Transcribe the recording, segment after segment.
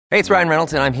Hey, it's Ryan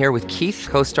Reynolds, and I'm here with Keith,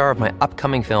 co-star of my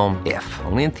upcoming film, If,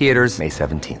 only in theaters May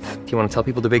 17th. Do you want to tell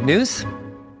people the big news?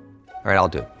 All right, I'll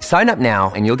do it. Sign up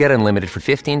now and you'll get unlimited for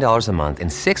 $15 a month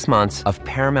and 6 months of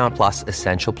Paramount Plus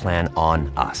Essential Plan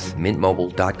on us.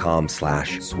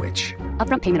 MintMobile.com/switch.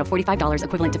 Upfront payment of $45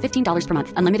 equivalent to $15 per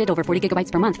month. Unlimited over 40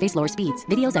 gigabytes per month. Face lower speeds.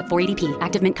 Videos at 480p.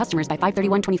 Active Mint customers by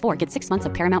 531.24 get 6 months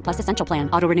of Paramount Plus Essential Plan.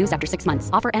 Auto renews after 6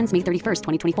 months. Offer ends May 31st,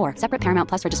 2024. Separate Paramount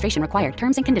Plus registration required.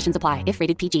 Terms and conditions apply if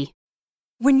rated PG.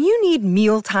 When you need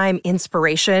mealtime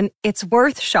inspiration, it's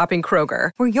worth shopping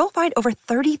Kroger, where you'll find over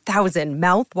 30,000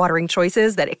 mouth-watering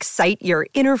choices that excite your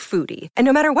inner foodie. And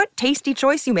no matter what tasty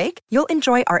choice you make, you'll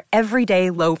enjoy our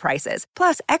everyday low prices,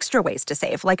 plus extra ways to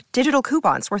save, like digital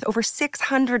coupons worth over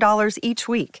 $600 each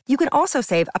week. You can also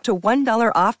save up to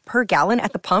 $1 off per gallon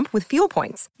at the pump with fuel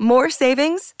points. More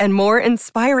savings and more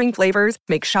inspiring flavors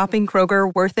make shopping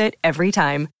Kroger worth it every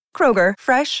time. Kroger,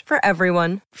 fresh for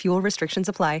everyone. Fuel restrictions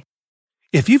apply.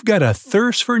 If you've got a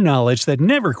thirst for knowledge that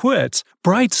never quits,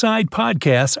 Brightside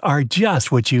Podcasts are just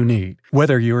what you need.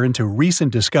 Whether you're into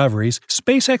recent discoveries,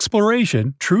 space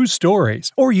exploration, true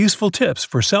stories, or useful tips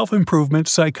for self-improvement,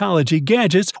 psychology,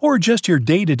 gadgets, or just your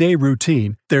day-to-day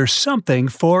routine, there's something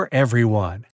for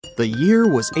everyone. The year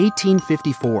was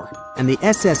 1854, and the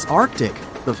SS Arctic,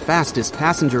 the fastest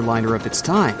passenger liner of its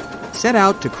time, set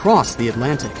out to cross the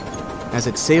Atlantic. As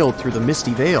it sailed through the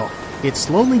misty veil, it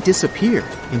slowly disappeared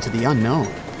into the unknown.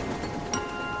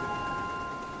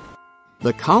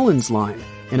 The Collins Line,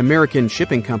 an American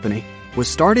shipping company, was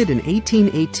started in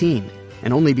 1818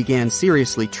 and only began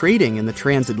seriously trading in the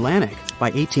transatlantic by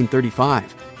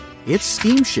 1835. Its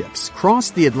steamships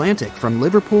crossed the Atlantic from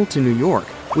Liverpool to New York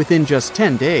within just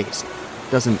 10 days.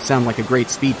 Doesn't sound like a great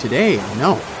speed today, I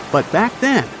know, but back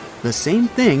then, the same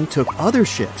thing took other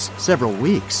ships several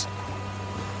weeks.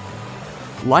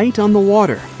 Light on the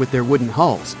water with their wooden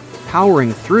hulls,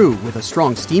 powering through with a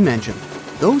strong steam engine,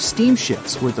 those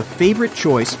steamships were the favorite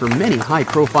choice for many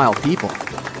high-profile people.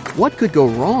 What could go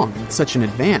wrong with such an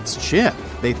advanced ship,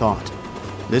 they thought.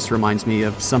 This reminds me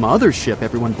of some other ship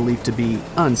everyone believed to be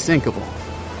unsinkable.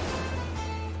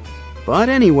 But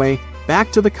anyway,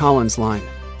 back to the Collins Line.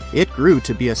 It grew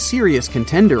to be a serious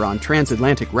contender on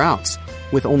transatlantic routes,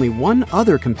 with only one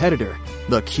other competitor,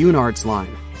 the Cunard's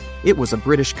Line. It was a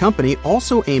British company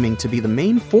also aiming to be the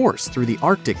main force through the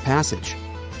Arctic Passage.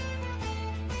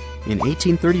 In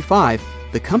 1835,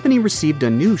 the company received a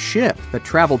new ship that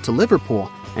traveled to Liverpool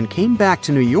and came back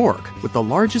to New York with the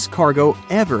largest cargo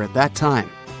ever at that time.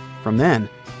 From then,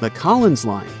 the Collins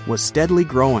Line was steadily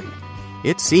growing.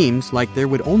 It seems like there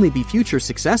would only be future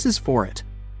successes for it.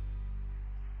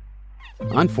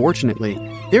 Unfortunately,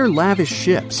 their lavish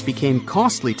ships became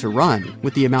costly to run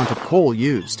with the amount of coal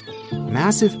used.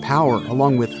 Massive power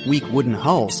along with weak wooden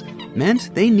hulls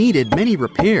meant they needed many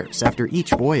repairs after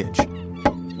each voyage.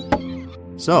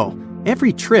 So,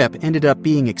 every trip ended up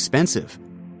being expensive.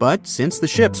 But since the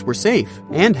ships were safe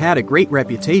and had a great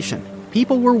reputation,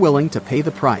 people were willing to pay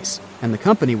the price, and the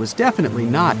company was definitely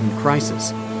not in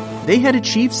crisis. They had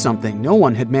achieved something no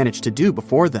one had managed to do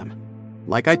before them.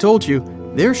 Like I told you,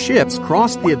 their ships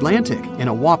crossed the Atlantic in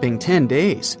a whopping 10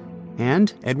 days,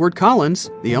 and Edward Collins,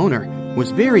 the owner,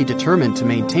 was very determined to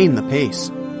maintain the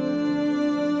pace.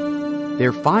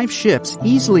 Their 5 ships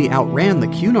easily outran the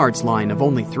Cunard's Line of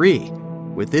only 3.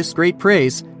 With this great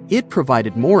praise, it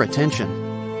provided more attention.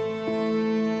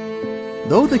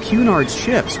 Though the Cunard's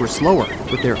ships were slower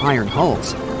with their iron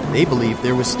hulls, they believed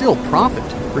there was still profit,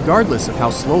 regardless of how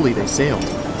slowly they sailed.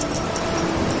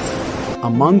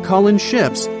 Among Collins'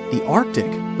 ships, the Arctic,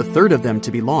 the third of them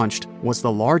to be launched, was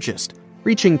the largest,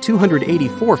 reaching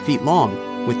 284 feet long,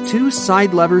 with 2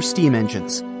 side-lever steam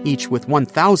engines, each with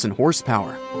 1,000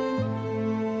 horsepower.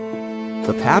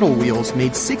 The paddle wheels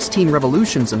made 16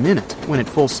 revolutions a minute when at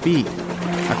full speed.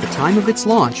 At the time of its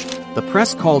launch, the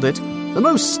press called it the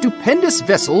most stupendous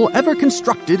vessel ever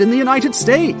constructed in the United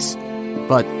States.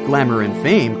 But glamour and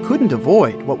fame couldn't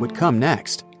avoid what would come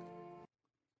next.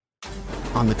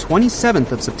 On the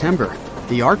 27th of September,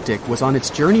 the Arctic was on its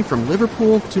journey from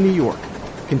Liverpool to New York,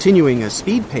 continuing a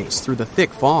speed pace through the thick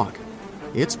fog.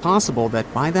 It's possible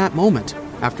that by that moment,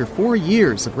 after 4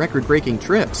 years of record-breaking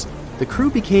trips, the crew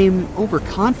became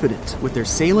overconfident with their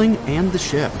sailing and the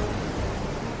ship.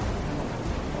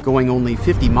 Going only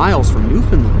 50 miles from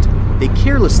Newfoundland, they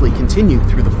carelessly continued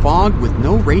through the fog with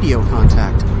no radio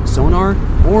contact, sonar,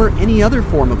 or any other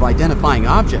form of identifying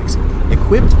objects,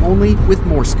 equipped only with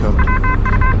Morse code.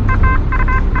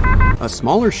 A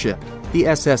smaller ship, the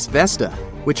SS Vesta,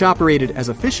 which operated as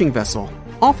a fishing vessel,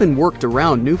 often worked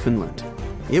around Newfoundland.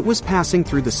 It was passing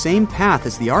through the same path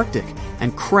as the Arctic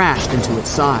and crashed into its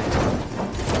side.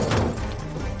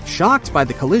 Shocked by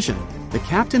the collision, the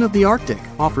captain of the Arctic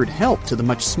offered help to the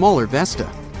much smaller Vesta,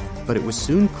 but it was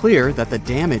soon clear that the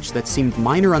damage that seemed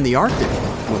minor on the Arctic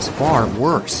was far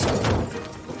worse.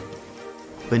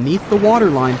 Beneath the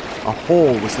waterline, a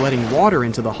hole was letting water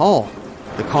into the hull.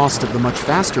 The cost of the much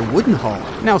faster wooden hull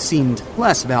now seemed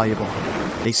less valuable.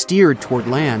 They steered toward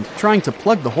land, trying to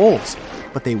plug the holes,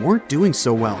 but they weren't doing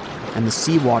so well, and the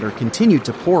seawater continued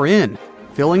to pour in,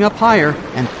 filling up higher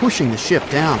and pushing the ship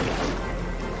down.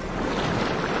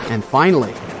 And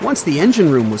finally, once the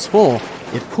engine room was full,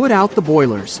 it put out the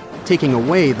boilers, taking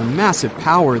away the massive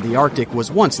power the Arctic was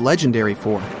once legendary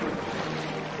for.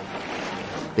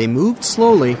 They moved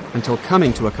slowly until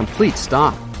coming to a complete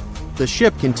stop. The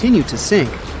ship continued to sink,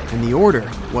 and the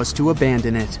order was to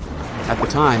abandon it. At the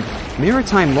time,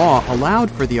 maritime law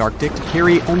allowed for the Arctic to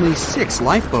carry only 6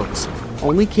 lifeboats,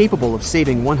 only capable of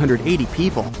saving 180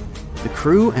 people. The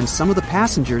crew and some of the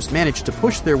passengers managed to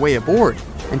push their way aboard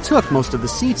and took most of the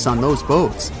seats on those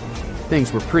boats.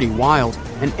 Things were pretty wild,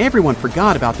 and everyone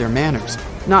forgot about their manners,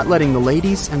 not letting the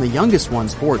ladies and the youngest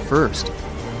ones board first.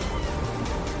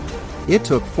 It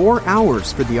took 4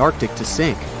 hours for the Arctic to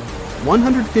sink.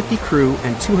 150 crew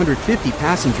and 250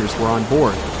 passengers were on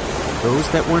board. Those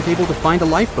that weren't able to find a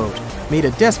lifeboat made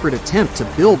a desperate attempt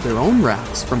to build their own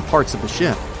rafts from parts of the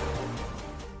ship.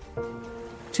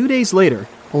 2 days later,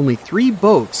 only 3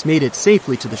 boats made it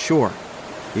safely to the shore.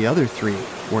 The other 3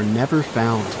 were never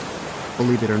found.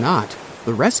 Believe it or not,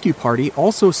 the rescue party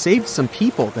also saved some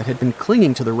people that had been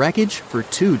clinging to the wreckage for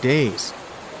 2 days.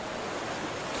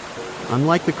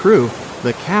 Unlike the crew,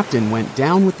 the captain went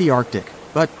down with the Arctic,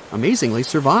 but amazingly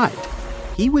survived.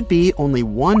 He would be only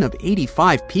one of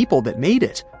 85 people that made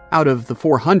it, out of the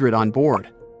 400 on board.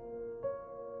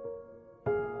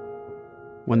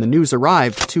 When the news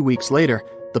arrived 2 weeks later,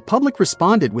 the public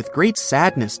responded with great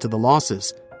sadness to the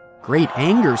losses. Great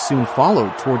anger soon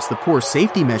followed towards the poor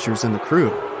safety measures in the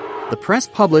crew. The press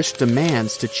published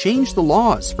demands to change the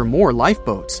laws for more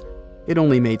lifeboats. It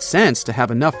only made sense to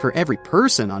have enough for every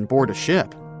person on board a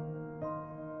ship.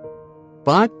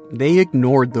 But they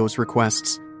ignored those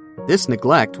requests. This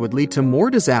neglect would lead to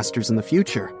more disasters in the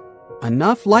future.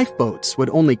 Enough lifeboats would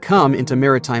only come into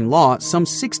maritime law some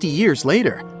 60 years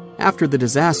later, after the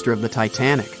disaster of the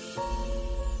Titanic.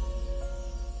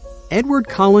 Edward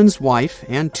Collins' wife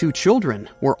and 2 children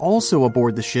were also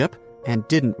aboard the ship and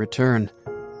didn't return.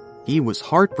 He was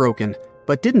heartbroken,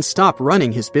 but didn't stop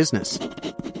running his business.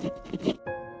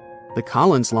 The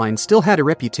Collins line still had a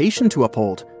reputation to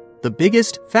uphold, the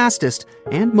biggest, fastest,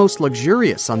 and most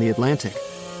luxurious on the Atlantic.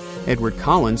 Edward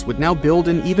Collins would now build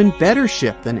an even better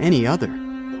ship than any other.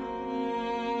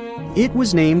 It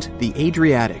was named the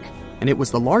Adriatic, and it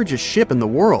was the largest ship in the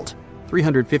world,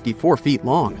 354 feet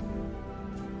long.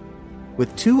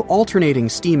 With 2 alternating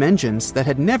steam engines that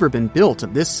had never been built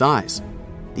of this size.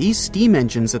 These steam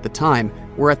engines at the time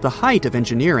were at the height of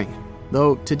engineering,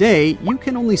 though today you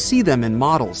can only see them in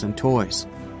models and toys.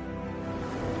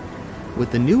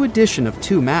 With the new addition of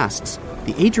 2 masts,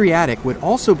 the Adriatic would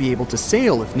also be able to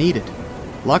sail if needed.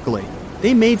 Luckily,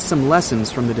 they made some lessons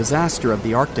from the disaster of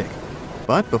the Arctic.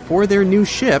 But before their new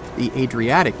ship, the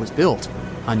Adriatic, was built,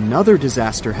 another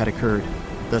disaster had occurred.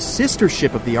 The sister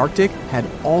ship of the Arctic had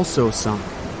also sunk.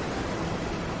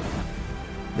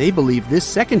 They believe this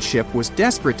second ship was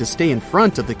desperate to stay in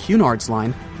front of the Cunard's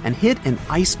line and hit an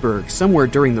iceberg somewhere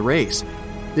during the race.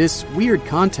 This weird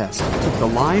contest took the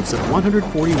lives of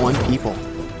 141 people.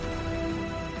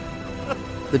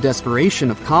 The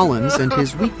desperation of Collins and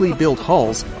his weakly built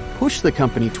hulls pushed the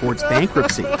company towards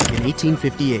bankruptcy in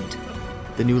 1858.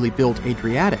 The newly built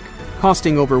Adriatic,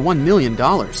 costing over $1 million,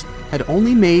 had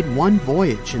only made 1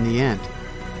 voyage in the end.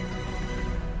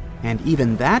 And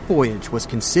even that voyage was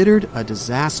considered a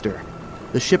disaster.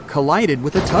 The ship collided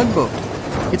with a tugboat.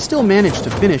 It still managed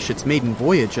to finish its maiden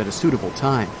voyage at a suitable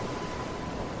time.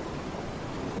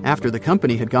 After the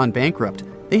company had gone bankrupt,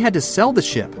 they had to sell the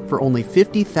ship for only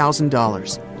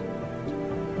 $50,000.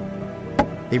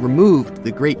 They removed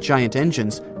the great giant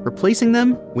engines, replacing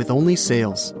them with only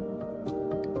sails.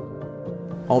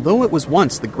 Although it was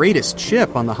once the greatest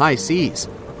ship on the high seas,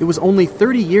 it was only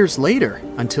 30 years later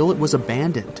until it was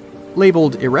abandoned,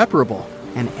 labeled irreparable,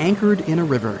 and anchored in a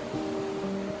river.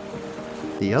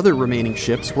 The other remaining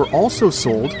ships were also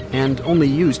sold and only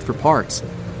used for parts.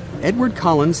 Edward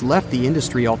Collins left the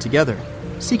industry altogether,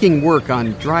 seeking work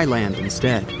on dry land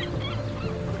instead.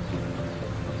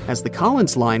 As the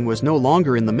Collins line was no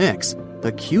longer in the mix,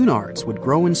 the Cunards would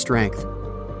grow in strength.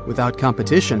 Without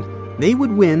competition, they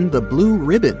would win the Blue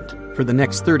Ribbon for the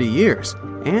next 30 years,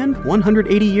 and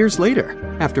 180 years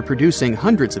later, after producing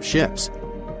hundreds of ships.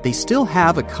 They still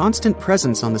have a constant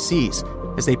presence on the seas,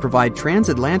 as they provide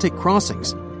transatlantic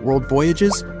crossings, world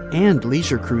voyages, and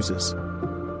leisure cruises.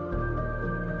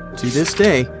 To this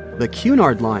day, the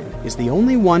Cunard Line is the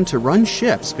only one to run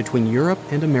ships between Europe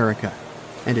and America,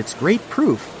 and it's great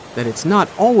proof that it's not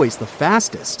always the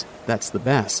fastest that's the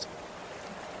best.